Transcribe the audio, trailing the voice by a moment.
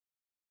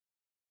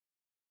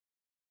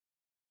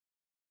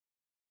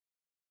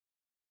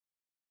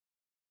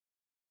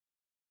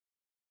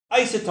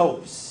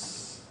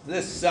Isotopes.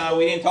 This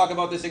we didn't talk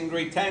about this in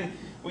grade 10.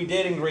 We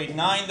did in grade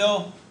 9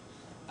 though.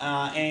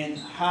 And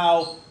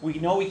how we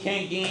know we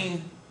can't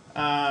gain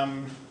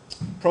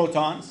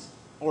protons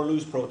or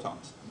lose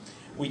protons.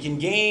 We can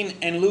gain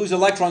and lose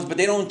electrons, but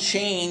they don't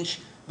change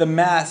the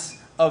mass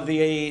of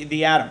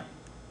the atom.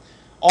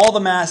 All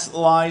the mass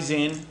lies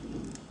in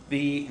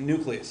the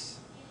nucleus.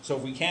 So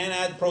if we can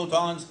add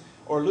protons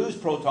or lose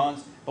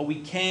protons, but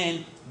we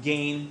can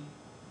gain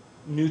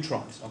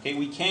neutrons. Okay,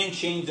 we can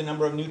change the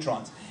number of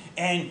neutrons.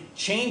 And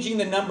changing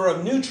the number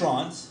of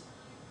neutrons,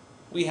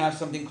 we have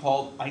something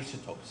called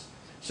isotopes.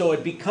 So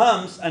it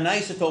becomes an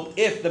isotope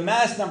if the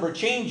mass number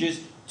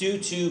changes due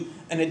to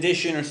an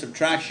addition or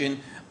subtraction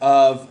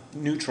of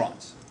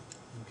neutrons.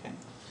 Okay.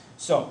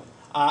 So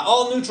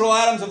all neutral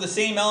atoms of the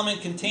same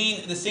element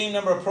contain the same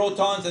number of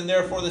protons and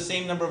therefore the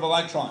same number of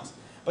electrons.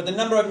 But the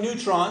number of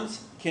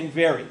neutrons can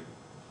vary.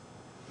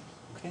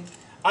 Okay.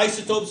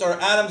 Isotopes are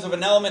atoms of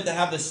an element that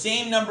have the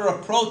same number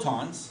of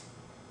protons,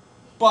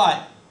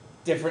 but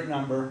different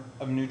number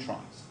of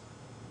neutrons.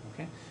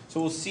 Okay.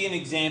 So we'll see an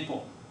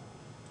example.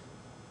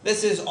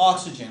 This is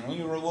oxygen.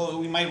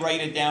 We might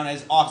write it down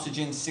as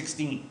oxygen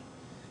 16.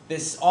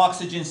 This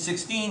oxygen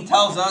 16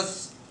 tells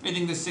us, what do you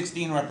think this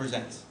 16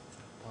 represents?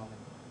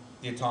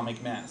 The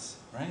atomic mass,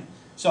 right?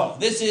 So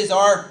this is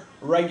our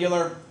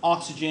regular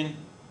oxygen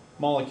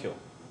molecule.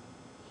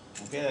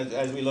 Okay,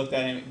 as we looked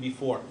at it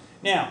before.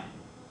 Now,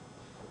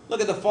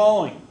 look at the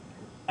following.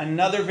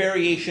 Another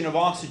variation of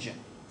oxygen.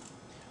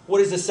 What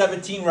does the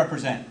 17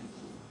 represent?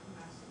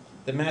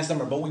 The mass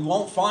number. But we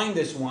won't find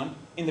this one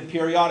in the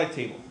periodic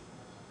table.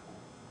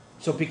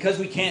 So because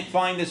we can't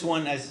find this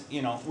one as,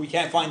 we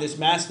can't find this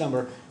mass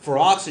number for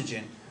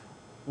oxygen,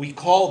 we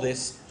call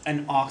this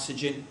an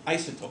oxygen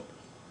isotope.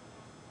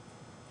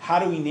 How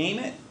do we name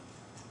it?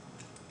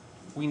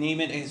 We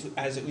name it,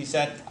 as we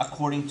said,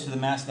 according to the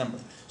mass number.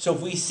 So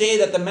if we say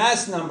that the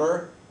mass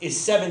number is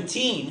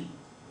 17,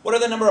 what are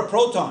the number of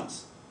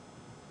protons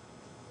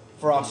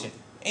for oxygen?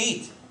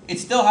 8. It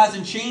still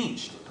hasn't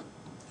changed.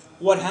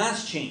 What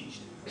has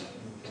changed?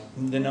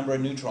 The number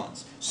of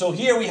neutrons. So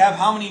here we have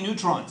how many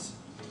neutrons?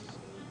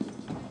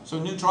 So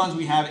neutrons,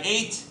 we have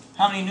 8.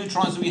 How many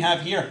neutrons do we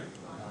have here?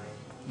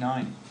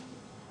 9.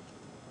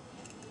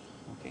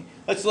 Okay.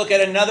 Let's look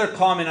at another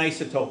common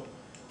isotope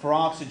for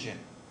oxygen.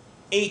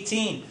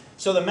 18.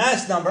 So the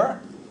mass number,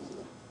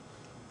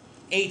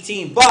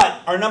 18.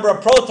 But our number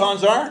of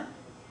protons are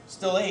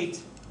still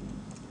 8.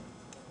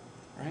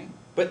 Right?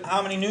 But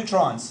how many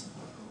neutrons?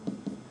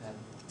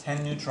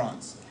 10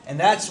 neutrons. And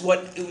that's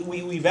what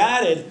we've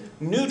added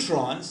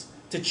neutrons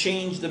to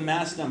change the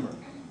mass number.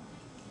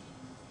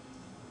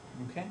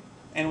 Okay?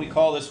 And we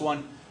call this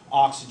one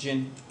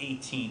oxygen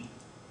 18.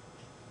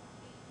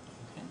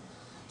 Okay?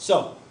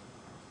 So,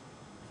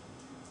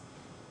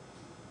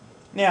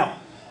 now,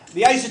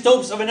 the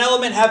isotopes of an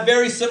element have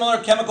very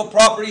similar chemical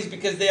properties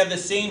because they have the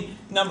same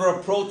number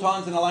of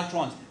protons and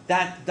electrons.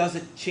 That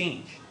doesn't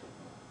change.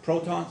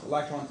 Protons,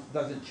 electrons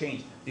doesn't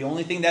change. The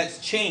only thing that's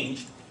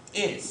changed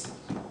is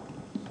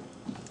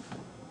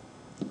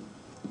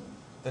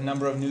the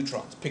number of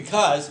neutrons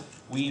because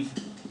we've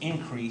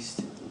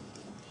increased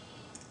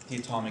the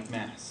atomic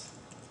mass.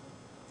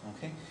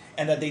 Okay?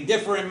 And that they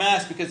differ in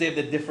mass because they have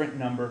the different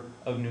number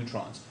of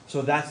neutrons.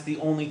 So that's the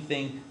only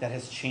thing that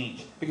has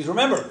changed. Because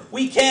remember,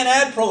 we can't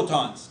add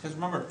protons. Because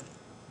remember,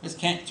 this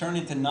can't turn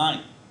into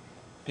 9.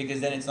 Because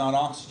then it's not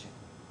oxygen.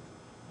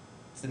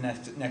 It's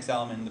the next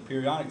element in the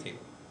periodic table.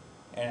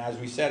 And as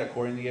we said,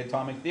 according to the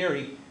atomic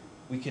theory,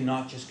 we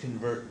cannot just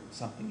convert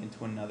something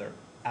into another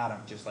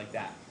atom just like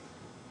that.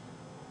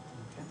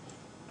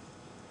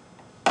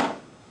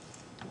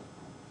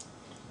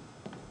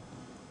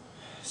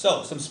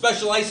 So, some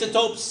special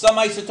isotopes. Some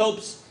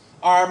isotopes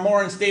are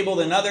more unstable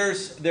than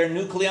others. Their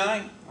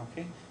nuclei,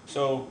 okay,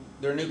 so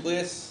their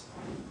nucleus,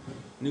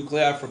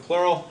 nuclei for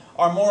plural,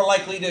 are more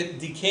likely to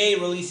decay,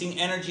 releasing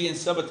energy and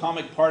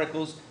subatomic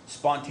particles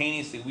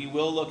spontaneously. We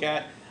will look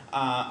at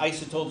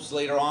isotopes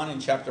later on in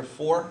chapter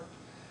 4.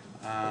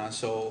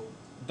 So,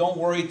 don't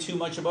worry too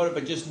much about it,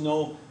 but just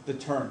know the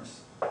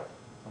terms,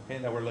 okay,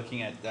 that we're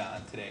looking at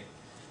today.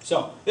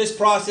 So, this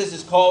process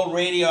is called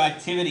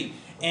radioactivity.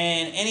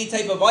 And any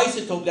type of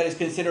isotope that is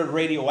considered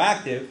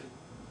radioactive,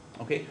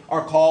 okay,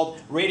 are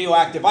called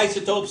radioactive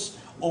isotopes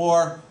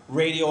or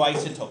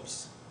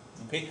radioisotopes.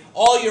 Okay?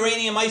 All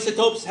uranium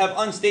isotopes have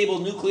unstable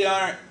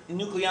nuclei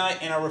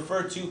and are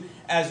referred to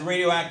as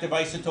radioactive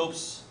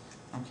isotopes.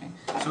 Okay?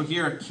 So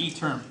here a key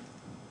term.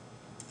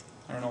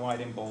 I don't know why I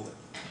didn't bold it.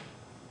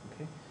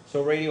 Okay?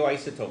 So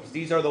radioisotopes.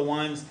 These are the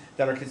ones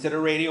that are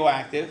considered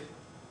radioactive.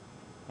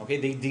 Okay?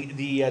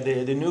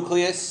 The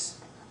nucleus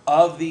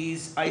of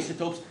these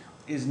isotopes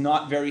is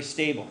not very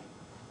stable.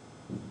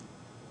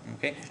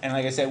 Okay? And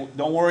like I said,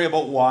 don't worry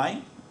about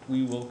why.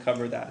 We will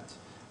cover that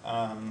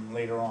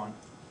later on.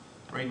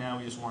 Right now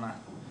we just want to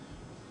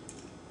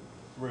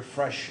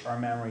refresh our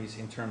memories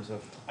in terms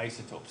of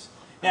isotopes.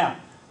 Now,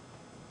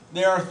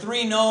 there are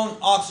 3 known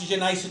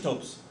oxygen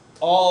isotopes.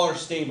 All are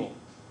stable.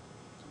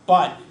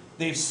 But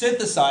they've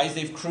synthesized,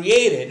 they've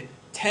created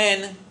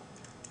 10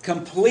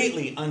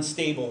 completely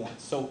unstable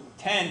ones. So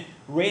 10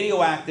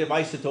 radioactive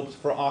isotopes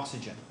for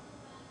oxygen.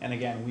 And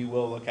again, we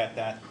will look at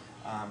that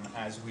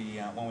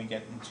when we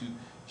get into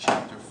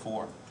chapter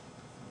 4.